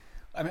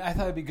I mean, I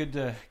thought it'd be good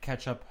to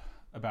catch up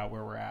about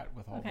where we're at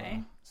with all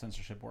the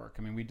censorship work.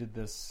 I mean, we did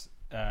this.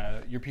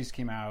 Your piece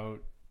came out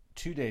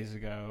 2 days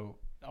ago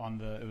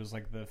it was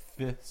like the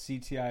 5th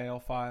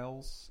CTIL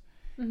files,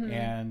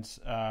 and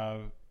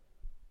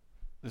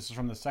this is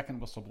from the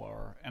second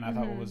whistleblower. And I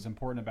thought what was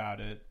important about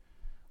it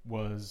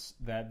was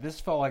that this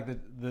felt like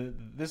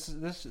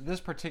this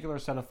particular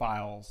set of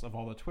files, of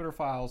all the Twitter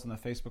files and the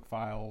Facebook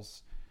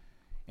files,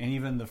 and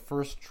even the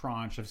first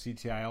tranche of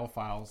CTIL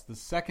files, the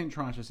second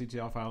tranche of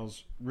CTIL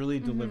files really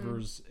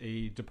delivers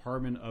a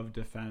Department of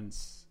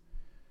Defense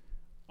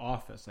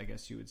office, I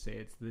guess you would say.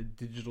 It's the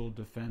Digital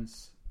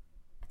Defense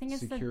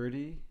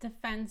Security? The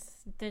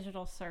Defense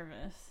Digital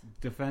Service.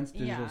 Defense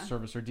Digital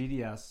Service, or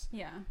DDS.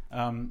 Yeah.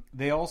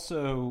 They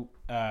also,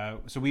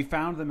 so we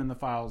found them in the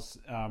files.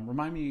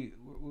 Remind me,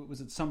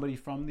 was it somebody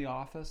from the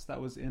office that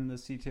was in the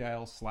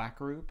CTIL Slack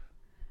group?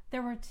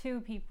 There were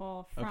 2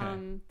 people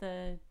from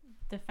the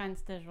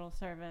Defense Digital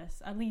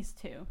Service, at least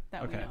 2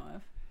 that we know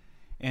of.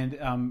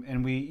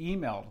 And we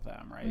emailed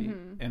them, right?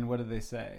 And what did they say?